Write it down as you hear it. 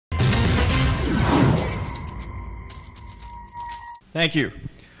Thank you.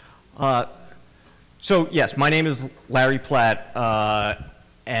 So yes, my name is Larry Platt,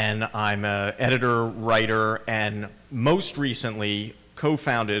 and I'm an editor, writer, and most recently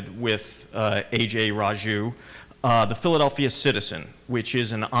co-founded with Ajay Raju, the Philadelphia Citizen, which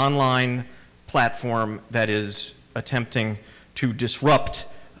is an online platform that is attempting to disrupt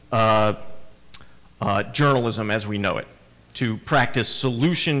journalism as we know it, to practice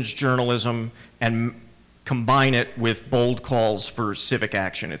solutions journalism and combine it with bold calls for civic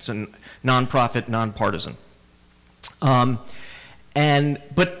action. It's a nonprofit, nonpartisan. But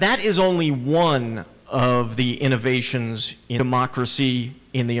that is only one of the innovations in democracy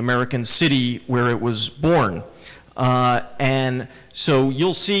in the American city where it was born. And so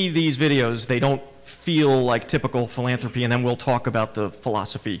you'll see these videos, they don't feel like typical philanthropy, and then we'll talk about the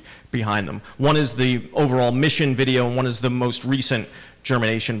philosophy behind them. One is the overall mission video, and one is the most recent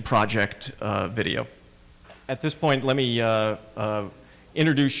Germination project video. At this point, let me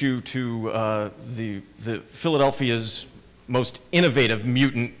introduce you to the Philadelphia's most innovative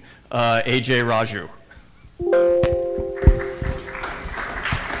mutant, Ajay Raju.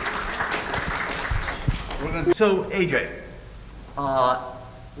 So, Ajay,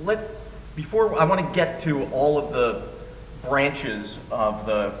 before I want to get to all of the branches of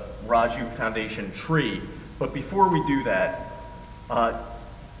the Raju Foundation tree, but before we do that,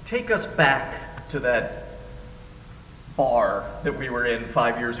 take us back to that bar that we were in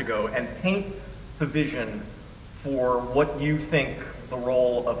 5 years ago and paint the vision for what you think the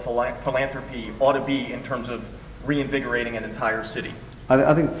role of philanthropy ought to be in terms of reinvigorating an entire city.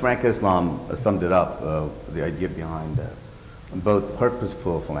 I think Frank Islam summed it up, the idea behind both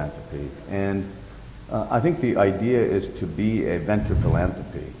purposeful philanthropy and I think the idea is to be a venture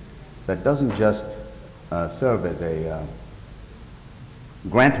philanthropy that doesn't just serve as a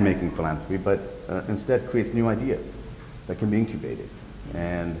grant-making philanthropy, but instead creates new ideas that can be incubated,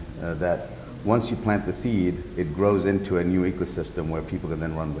 and that once you plant the seed, it grows into a new ecosystem where people can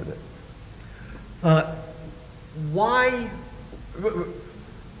then run with it.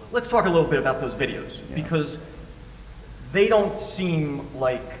 Let's talk a little bit about those videos, because they don't seem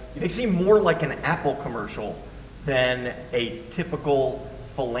like, they seem more like an Apple commercial than a typical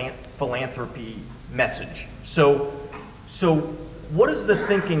philanthropy message. So what is the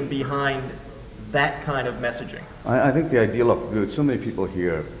thinking behind that kind of messaging? I think the idea, look, there's so many people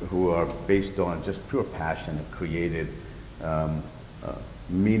here who are based on just pure passion, have created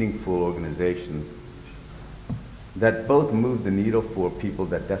meaningful organizations that both move the needle for people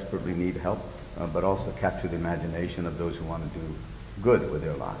that desperately need help, but also capture the imagination of those who want to do good with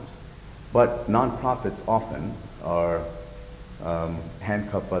their lives. But nonprofits often are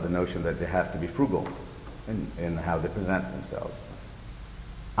handcuffed by the notion that they have to be frugal in how they present themselves.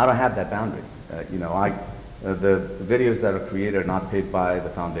 I don't have that boundary. The videos that are created are not paid by the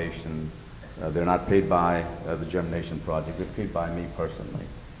foundation. They're not paid by the Germination project. They're paid by me personally.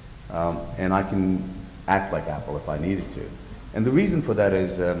 And I can act like Apple if I needed to. And the reason for that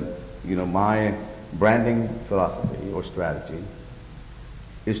is, my branding philosophy or strategy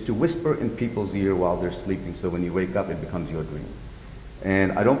is to whisper in people's ear while they're sleeping, so when you wake up, it becomes your dream.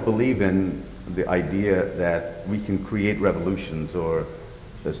 And I don't believe in the idea that we can create revolutions or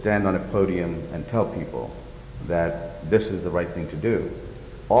stand on a podium and tell people that this is the right thing to do.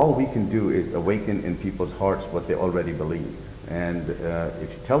 All we can do is awaken in people's hearts what they already believe. And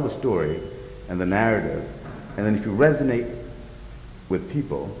if you tell the story and the narrative, and then if you resonate with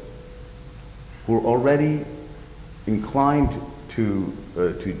people who are already inclined to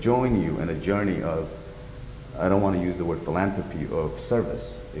join you in a journey of, I don't want to use the word philanthropy, of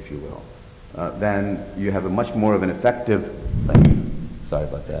service, if you will, then you have a much more of an effective, sorry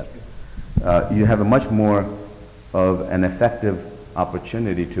about that, you have a much more of an effective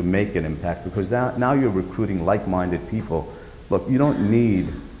opportunity to make an impact, because now you're recruiting like-minded people. Look, you don't need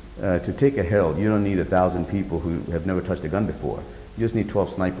to take a hill, you don't need 1,000 people who have never touched a gun before. You just need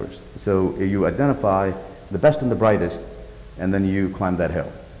 12 snipers. So you identify the best and the brightest, and then you climb that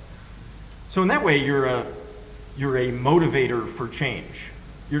hill. So in that way, you're a motivator for change.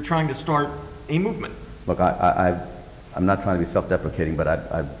 You're trying to start a movement. Look, I'm not trying to be self-deprecating, but I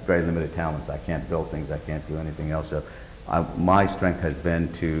have very limited talents. I can't build things, I can't do anything else. So my strength has been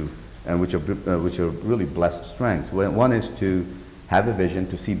to, and which are really blessed strengths. One is to have a vision,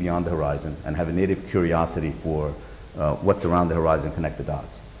 to see beyond the horizon, and have a native curiosity for what's around the horizon, connect the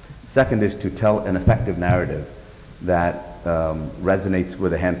dots. Second is to tell an effective narrative that resonates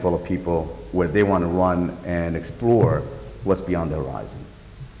with a handful of people where they want to run and explore what's beyond the horizon.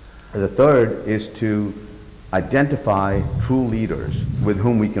 The third is to identify true leaders with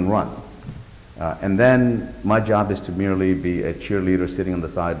whom we can run. And then my job is to merely be a cheerleader sitting on the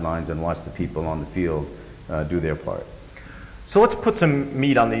sidelines and watch the people on the field do their part. So let's put some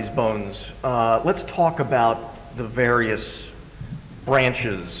meat on these bones. Let's talk about the various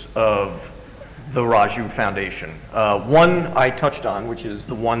branches of the Raju Foundation. One I touched on, which is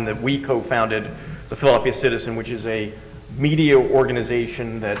the one that we co-founded, the Philadelphia Citizen, which is a media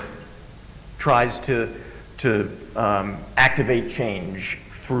organization that tries to activate change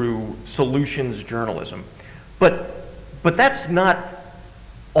through solutions journalism. But that's not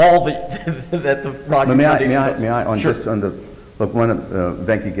all that the Raju Foundation does. May I, on Sure. just on the, look,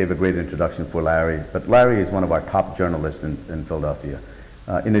 Venki gave a great introduction for Larry, but Larry is one of our top journalists in Philadelphia.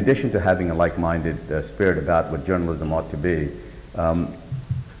 In addition to having a like-minded spirit about what journalism ought to be,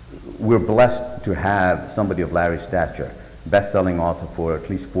 we're blessed to have somebody of Larry's stature, best-selling author for at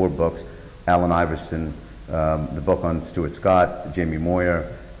least 4 books, Allen Iverson, the book on Stuart Scott, Jamie Moyer.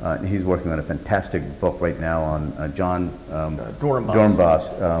 He's working on a fantastic book right now on John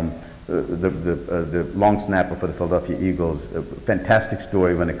Dornbos, the long snapper for the Philadelphia Eagles. A fantastic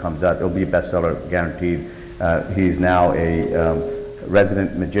story when it comes out. It'll be a bestseller, guaranteed. He's now a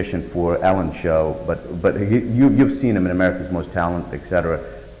resident magician for Allen's show, but you've seen him in America's Most Talent, etc.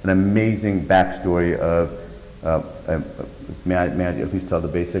 An amazing backstory of, may I at least tell the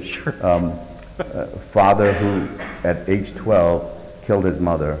basics? Sure. Father who, at age 12, killed his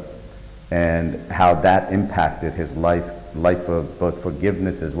mother, and how that impacted his life of both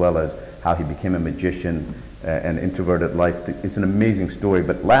forgiveness as well as how he became a magician and introverted life. It's an amazing story,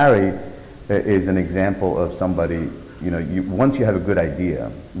 but Larry is an example of somebody, once you have a good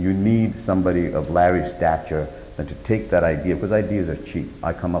idea, you need somebody of Larry's stature than to take that idea, because ideas are cheap.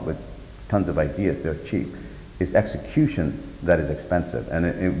 I come up with tons of ideas, they're cheap. It's execution that is expensive,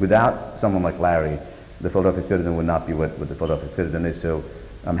 and without someone like Larry, the Philadelphia Citizen would not be what the Philadelphia Citizen is. So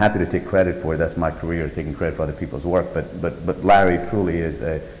I'm happy to take credit for it. That's my career, taking credit for other people's work. But Larry truly is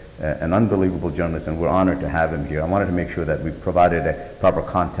an unbelievable journalist, and we're honored to have him here. I wanted to make sure that we provided a proper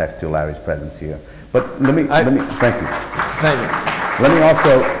context to Larry's presence here. But let me thank you. Thank you. Let me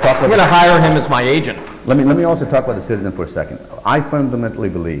also talk about. I'm going to hire him as my agent. Let me also talk about the Citizen for a second. I fundamentally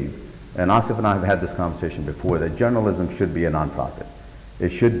believe, and Asif and I have had this conversation before, that journalism should be a nonprofit. It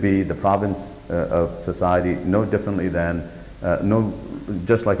should be the province of society, no differently than,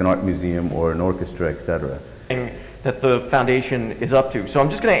 just like an art museum or an orchestra, etc. That the foundation is up to. So I'm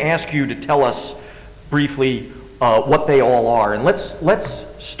just going to ask you to tell us briefly what they all are, and let's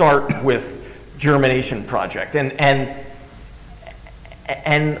start with Germination Project. And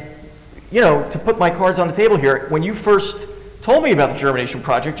to put my cards on the table here, when you first told me about the Germination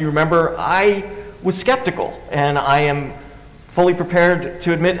Project, you remember I was skeptical, and I am fully prepared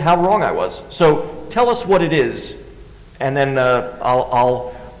to admit how wrong I was. So tell us what it is, and then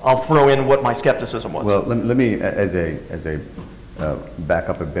I'll throw in what my skepticism was. Well, let me, as a back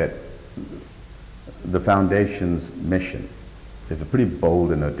up a bit, the foundation's mission is a pretty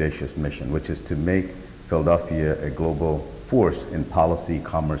bold and audacious mission, which is to make Philadelphia a global force in policy,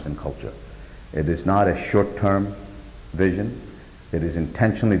 commerce, and culture. It is not a short-term vision. It is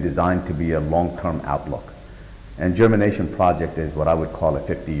intentionally designed to be a long-term outlook. And Germination Project is what I would call a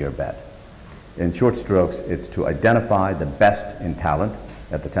 50-year bet. In short strokes, it's to identify the best in talent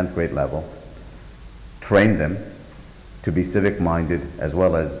at the 10th grade level, train them to be civic-minded as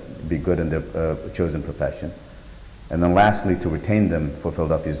well as be good in their chosen profession, and then lastly, to retain them for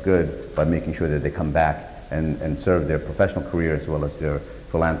Philadelphia's good by making sure that they come back and serve their professional career as well as their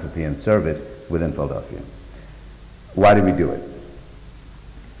philanthropy and service within Philadelphia. Why do we do it?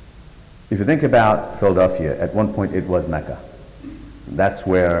 If you think about Philadelphia, at one point it was Mecca. That's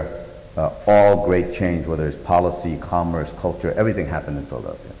where all great change, whether it's policy, commerce, culture, everything happened in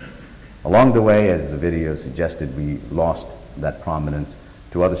Philadelphia. Along the way, as the video suggested, we lost that prominence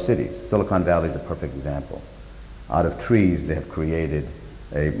to other cities. Silicon Valley is a perfect example. Out of trees, they have created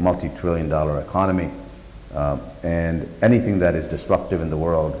a multi-trillion-dollar economy, and anything that is disruptive in the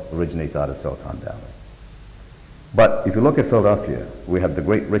world originates out of Silicon Valley. But if you look at Philadelphia, we have the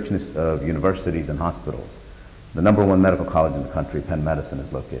great richness of universities and hospitals. The #1 medical college in the country, Penn Medicine,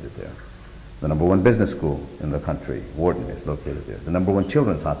 is located there. The #1 business school in the country, Wharton, is located there. The #1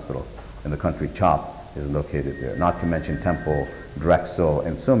 children's hospital in the country, CHOP, is located there. Not to mention Temple, Drexel,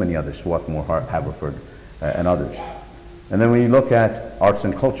 and so many others, Swarthmore, Haverford, and others. And then when you look at arts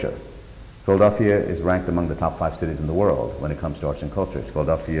and culture, Philadelphia is ranked among the top 5 cities in the world when it comes to arts and culture. It's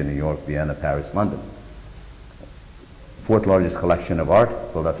Philadelphia, New York, Vienna, Paris, London. 4th largest collection of art,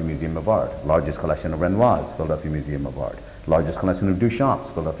 Philadelphia Museum of Art. Largest collection of Renoirs, Philadelphia Museum of Art. Largest collection of Duchamps,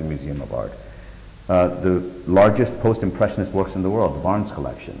 Philadelphia Museum of Art. The largest post-impressionist works in the world, the Barnes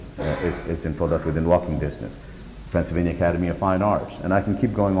collection, is in Philadelphia within walking distance. Pennsylvania Academy of Fine Arts, and I can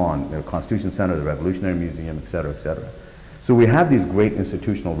keep going on, the Constitution Center, the Revolutionary Museum, et cetera, et cetera. So we have these great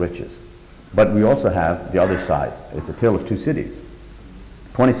institutional riches, but we also have the other side. It's a tale of two cities.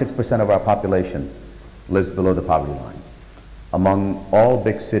 26% of our population lives below the poverty line. Among all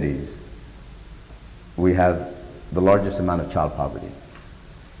big cities, we have the largest amount of child poverty.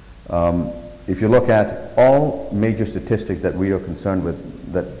 If you look at all major statistics that we are concerned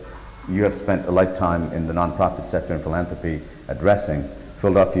with, that you have spent a lifetime in the nonprofit sector and philanthropy addressing,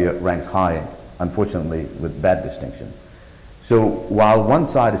 Philadelphia ranks high, unfortunately, with bad distinction. So while one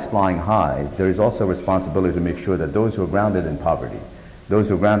side is flying high, there is also a responsibility to make sure that those who are grounded in poverty, those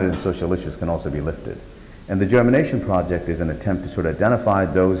who are grounded in social issues can also be lifted. And the Germination Project is an attempt to sort of identify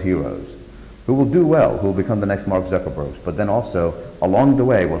those heroes who will do well, who will become the next Mark Zuckerbergs, but then also along the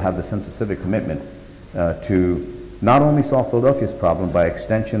way will have the sense of civic commitment to not only solve Philadelphia's problem, by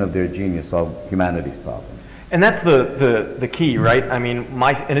extension of their genius, solve humanity's problem. And that's the key, right? I mean,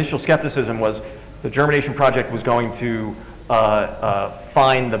 my initial skepticism was the Germination Project was going to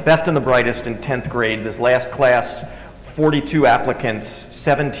find the best and the brightest in 10th grade. This last class, 42 applicants,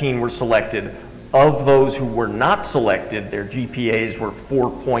 17 were selected. Of those who were not selected, their GPAs were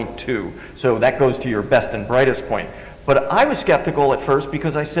 4.2. So that goes to your best and brightest point. But I was skeptical at first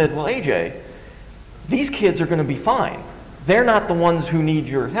because I said, well, AJ, these kids are going to be fine. They're not the ones who need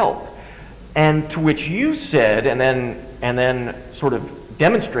your help. And to which you said, and then sort of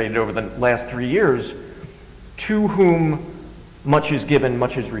demonstrated over the last 3 years, to whom much is given,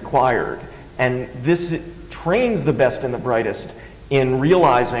 much is required. And this trains the best and the brightest in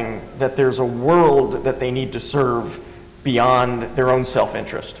realizing that there's a world that they need to serve beyond their own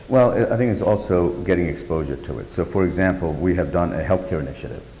self-interest. Well, I think it's also getting exposure to it. So for example, we have done a healthcare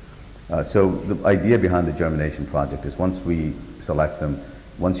initiative. So the idea behind the Germination Project is once we select them,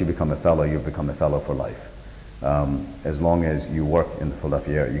 once you become a fellow, you become a fellow for life. As long as you work in the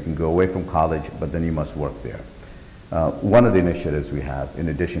Philadelphia area. You can go away from college, but then you must work there. One of the initiatives we have, in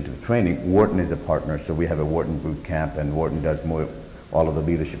addition to the training, Wharton is a partner, so we have a Wharton boot camp, and Wharton does all of the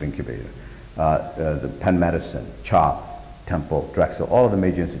leadership incubator. The Penn Medicine, CHOP, Temple, Drexel, all of the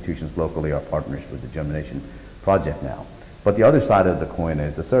major institutions locally are partners with the Germination Project now. But the other side of the coin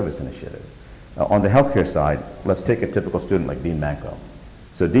is the service initiative. On the healthcare side, let's take a typical student like Dean Manco.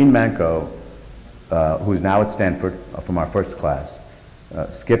 So Dean Manco, who's now at Stanford from our first class,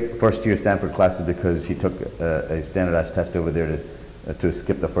 skipped first-year Stanford classes because he took a standardized test over there to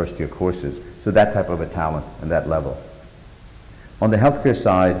skip the first-year courses. So that type of a talent and that level. On the healthcare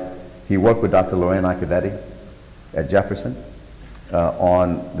side, he worked with Dr. Lorraine Iaccovetti at Jefferson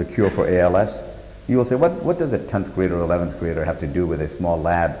on the cure for ALS. You will say, what does a 10th grader or 11th grader have to do with a small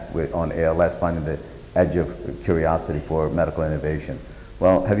lab on ALS, finding the edge of curiosity for medical innovation?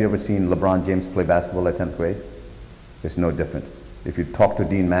 Well, have you ever seen LeBron James play basketball at 10th grade? It's no different. If you talk to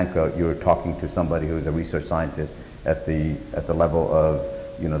Dean Manco, you're talking to somebody who's a research scientist at the level of,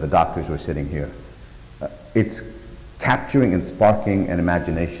 the doctors who are sitting here. It's capturing and sparking an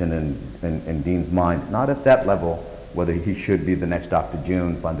imagination in Dean's mind, not at that level, whether he should be the next Dr.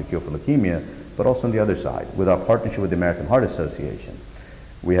 June, find the cure for leukemia, but also on the other side. With our partnership with the American Heart Association,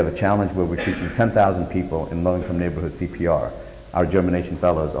 we have a challenge where we're teaching 10,000 people in low-income neighborhood CPR. Our Germination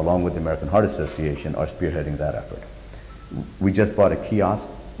Fellows, along with the American Heart Association, are spearheading that effort. We just bought a kiosk,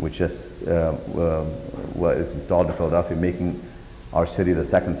 which just was installed in Philadelphia, making our city the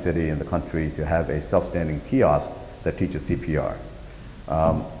second city in the country to have a self-standing kiosk that teaches CPR.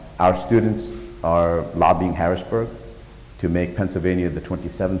 Our students are lobbying Harrisburg to make Pennsylvania the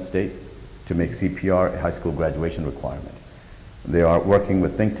 27th state to make CPR a high school graduation requirement. They are working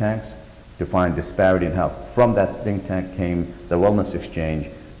with think tanks to find disparity in health. From that think tank came the Wellness Exchange,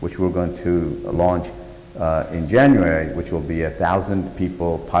 which we're going to launch in January, which will be a 1,000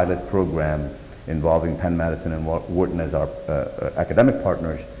 people pilot program involving Penn Medicine and Wharton as our academic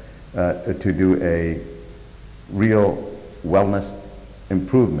partners to do a real wellness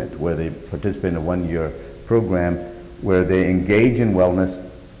improvement where they participate in a one-year program where they engage in wellness,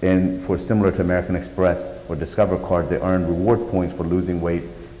 and for similar to American Express or Discover Card, they earn reward points for losing weight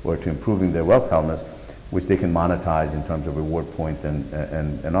or to improving their wealth wellness, which they can monetize in terms of reward points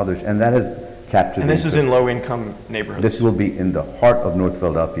and others. And that has captured. And this is in low-income neighborhoods. This will be in the heart of North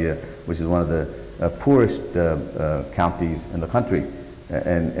Philadelphia, which is one of the poorest counties in the country,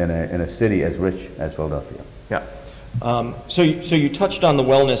 and in a city as rich as Philadelphia. Yeah. So you touched on the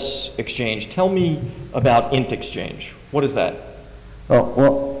Wellness Exchange. Tell me about Int Exchange. What is that?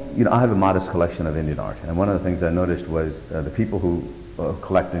 Well, I have a modest collection of Indian art, and one of the things I noticed was the people who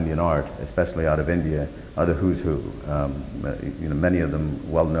collect Indian art, especially out of India, are the who's who. Many of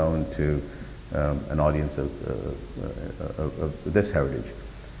them well known to an audience of this heritage.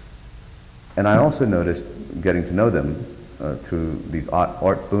 And I also noticed, getting to know them through these art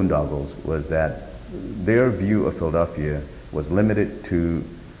boondoggles, was that their view of Philadelphia was limited to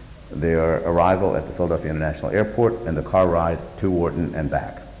their arrival at the Philadelphia International Airport and the car ride to Wharton and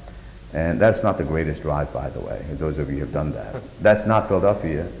back. And that's not the greatest drive, by the way, those of you who have done that. That's not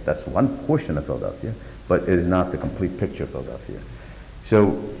Philadelphia. That's one portion of Philadelphia, but it is not the complete picture of Philadelphia.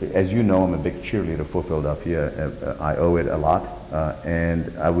 So, as you know, I'm a big cheerleader for Philadelphia. I owe it a lot,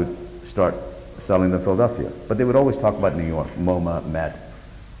 and I would start selling them Philadelphia. But they would always talk about New York, MoMA, Met,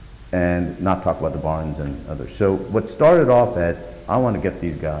 and not talk about the Barnes and others. So what started off as, I want to get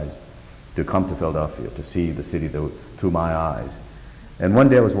these guys to come to Philadelphia, to see the city through my eyes. And one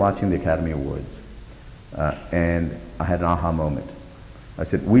day I was watching the Academy Awards, and I had an aha moment. I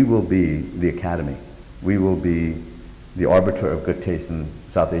said, we will be the Academy. We will be the arbiter of good taste in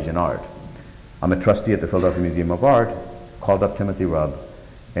South Asian art. I'm a trustee at the Philadelphia Museum of Art, called up Timothy Rubb,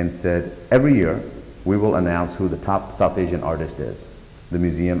 and said, every year we will announce who the top South Asian artist is. The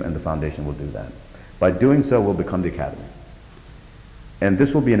museum and the foundation will do that. By doing so, we'll become the Academy. And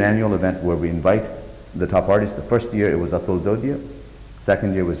this will be an annual event where we invite the top artists. The first year it was Atul Dodia,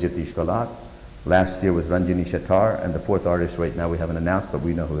 second year was Jitish Kalat, last year was Ranjini Shattar, and the fourth artist right now we haven't announced, but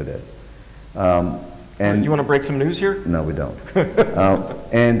we know who it is. And you want to break some news here? No, we don't.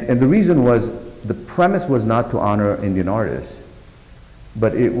 And the reason was, the premise was not to honor Indian artists,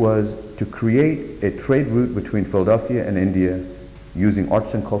 but it was to create a trade route between Philadelphia and India using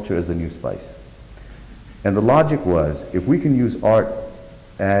arts and culture as the new spice. And the logic was, if we can use art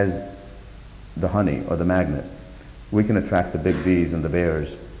as the honey or the magnet, we can attract the big bees and the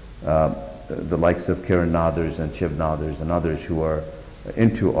bears, the likes of Kiran Nadars and Shiv Nadars and others who are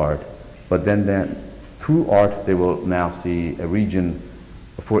into art. But then through art, they will now see a region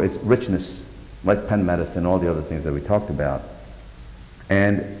for its richness, like Penn Medicine, all the other things that we talked about.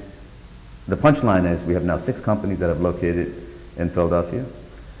 And the punchline is, we have now 6 companies that have located in Philadelphia.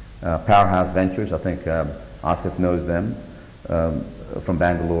 Powerhouse Ventures, I think Asif knows them, from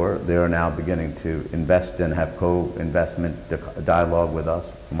Bangalore. They are now beginning to invest and have co-investment dialogue with us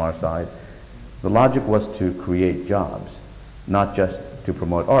from our side. The logic was to create jobs, not just to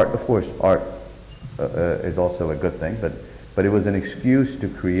promote art. Of course, art is also a good thing, but it was an excuse to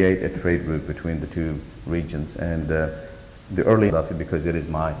create a trade route between the two regions. And the early Philadelphia, because it is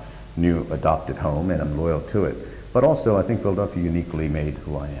my new adopted home and I'm loyal to it. But also, I think Philadelphia uniquely made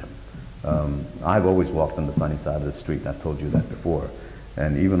who I am. I've always walked on the sunny side of the street, and I've told you that before.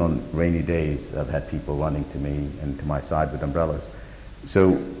 And even on rainy days, I've had people running to me and to my side with umbrellas.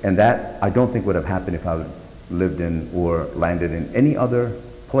 So, and that I don't think would have happened if I lived in or landed in any other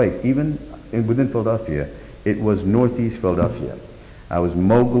place, even within Philadelphia. It was Northeast Philadelphia. I was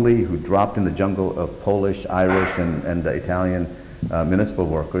Mowgli who dropped in the jungle of Polish, Irish, and the Italian municipal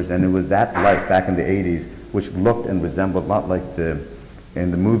workers, and it was that life back in the 80s, which looked and resembled not like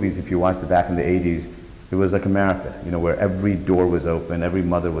in the movies. If you watched it back in the 80s, it was like America, you know, where every door was open, every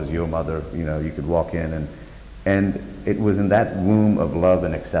mother was your mother, you know, you could walk in, and it was in that womb of love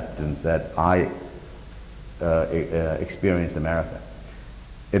and acceptance that I experienced America.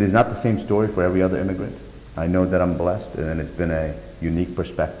 It is not the same story for every other immigrant. I know that I'm blessed, and it's been a unique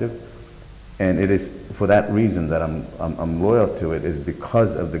perspective. And it is for that reason that I'm loyal to it, is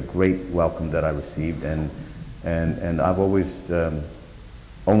because of the great welcome that I received. And I've always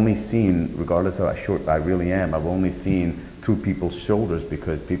only seen, regardless of how short I really am, I've only seen through people's shoulders,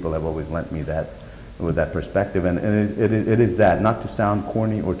 because people have always lent me that, with that perspective. And it is that, not to sound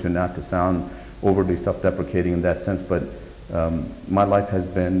corny or not to sound overly self-deprecating in that sense, but my life has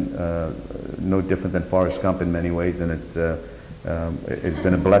been no different than Forrest Gump in many ways, and it's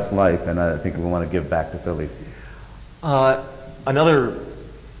been a blessed life, and I think we want to give back to Philly. Another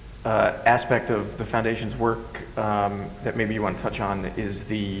aspect of the foundation's work that maybe you want to touch on is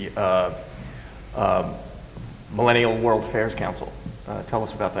the Millennial World Affairs Council. Tell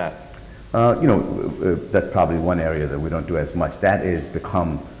us about that. You know, that's probably one area that we don't do as much. That is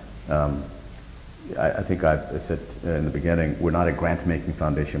become, I think I said in the beginning, we're not a grant-making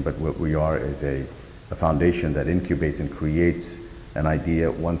foundation, but what we are is a foundation that incubates and creates an idea.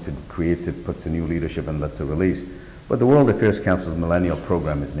 Once it creates it, puts a new leadership and lets it release. But the World Affairs Council's Millennial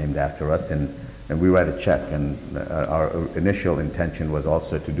Program is named after us, and we write a check. And our initial intention was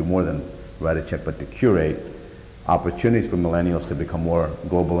also to do more than write a check, but to curate opportunities for millennials to become more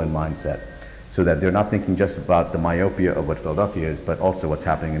global in mindset, so that they're not thinking just about the myopia of what Philadelphia is, but also what's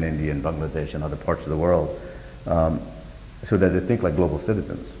happening in India and Bangladesh and other parts of the world. so that they think like global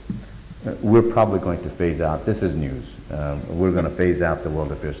citizens. We're probably going to phase out, this is news, we're going to phase out the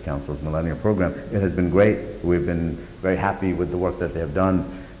World Affairs Council's Millennium Program. It has been great. We've been very happy with the work that they have done,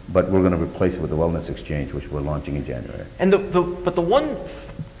 but we're going to replace it with the Wellness Exchange, which we're launching in January. And but the one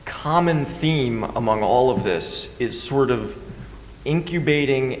common theme among all of this is sort of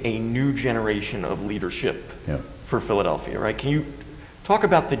incubating a new generation of leadership for Philadelphia, right? Can you talk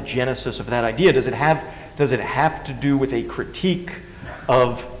about the genesis of that idea? Does it have to do with a critique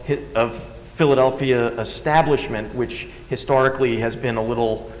of Philadelphia establishment, which historically has been a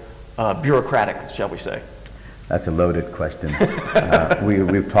little bureaucratic, shall we say? That's a loaded question.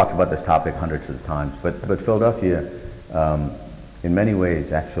 We've talked about this topic hundreds of times, but Philadelphia, in many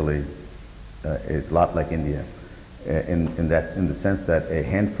ways, actually, is a lot like India, in the sense that a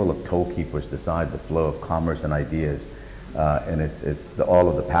handful of toll keepers decide the flow of commerce and ideas, and all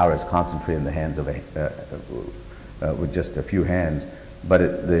of the power is concentrated in the hands of with just a few hands.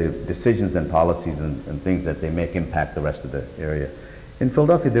 But the decisions and policies and things that they make impact the rest of the area. In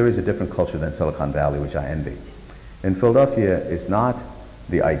Philadelphia, there is a different culture than Silicon Valley, which I envy. In Philadelphia, it's not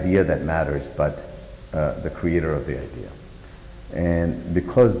the idea that matters, but the creator of the idea. And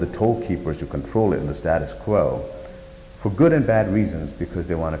because the toll keepers who control it in the status quo, for good and bad reasons, because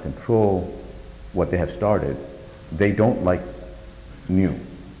they want to control what they have started, they don't like new.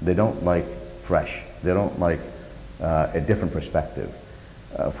 They don't like fresh. They don't like a different perspective.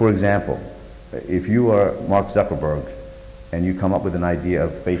 For example, if you are Mark Zuckerberg and you come up with an idea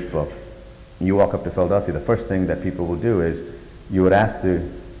of Facebook, you walk up to Philadelphia, the first thing that people will do is you would ask the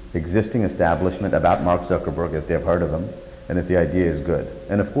existing establishment about Mark Zuckerberg if they've heard of him and if the idea is good.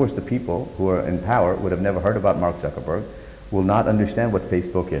 And of course the people who are in power would have never heard about Mark Zuckerberg, will not understand what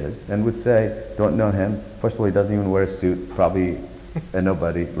Facebook is, and would say, don't know him, first of all he doesn't even wear a suit, probably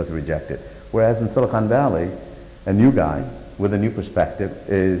nobody, let's reject it. Whereas in Silicon Valley, a new guy with a new perspective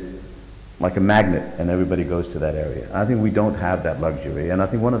is like a magnet, and everybody goes to that area. I think we don't have that luxury, and I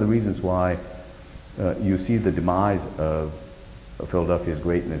think one of the reasons why you see the demise of Philadelphia's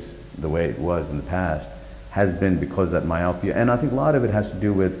greatness the way it was in the past has been because of that myopia, and I think a lot of it has to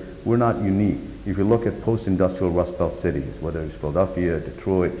do with we're not unique. If you look at post-industrial Rust Belt cities, whether it's Philadelphia,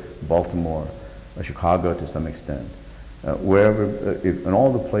 Detroit, Baltimore, Chicago to some extent, in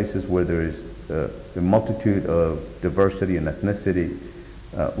all the places where there is a multitude of diversity and ethnicity,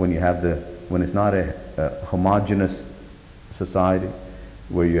 when it's not a homogeneous society,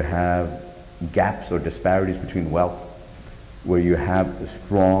 where you have gaps or disparities between wealth, where you have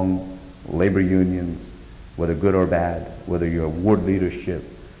strong labor unions, whether good or bad, whether you're ward leadership,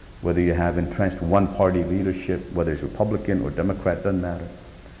 whether you have entrenched one-party leadership, whether it's Republican or Democrat, doesn't matter.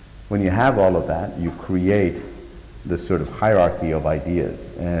 When you have all of that, you create this sort of hierarchy of ideas,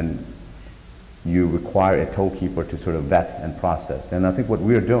 and you require a toll keeper to sort of vet and process. And I think what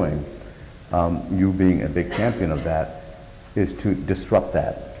we're doing, you being a big champion of that, is to disrupt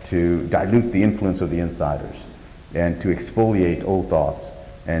that, to dilute the influence of the insiders, and to exfoliate old thoughts,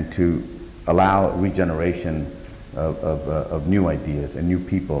 and to allow regeneration of new ideas and new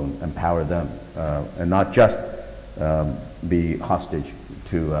people, and empower them, and not just be hostage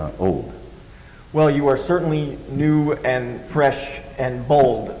to old. Well, you are certainly new and fresh and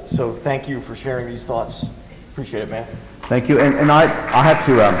bold, so thank you for sharing these thoughts. Appreciate it, man. Thank you, and I have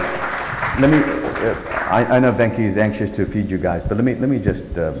to, I know Venki is anxious to feed you guys, but let me just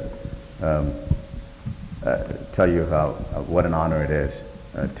tell you what an honor it is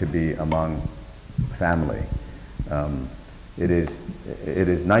to be among family. It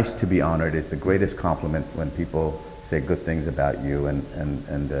is nice to be honored. It's the greatest compliment when people say good things about you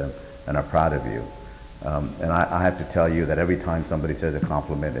and are proud of you. And I have to tell you that every time somebody says a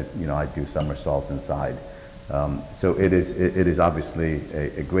compliment, I do somersaults inside. So it is obviously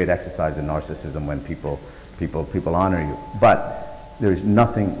a great exercise in narcissism when people honor you. But there's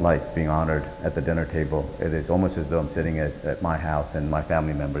nothing like being honored at the dinner table. It is almost as though I'm sitting at my house and my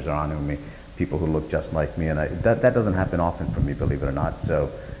family members are honoring me, people who look just like me, and that doesn't happen often for me, believe it or not. So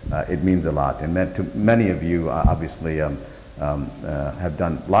it means a lot. And to many of you, obviously, have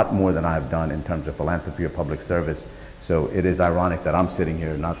done a lot more than I have done in terms of philanthropy or public service. So it is ironic that I'm sitting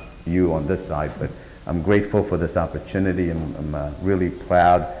here, not you on this side, but I'm grateful for this opportunity. I'm really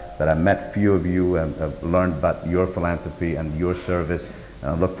proud that I met few of you and have learned about your philanthropy and your service. And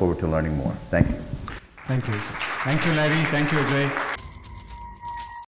I look forward to learning more. Thank you. Thank you. Thank you, Larry. Thank you, Ajay.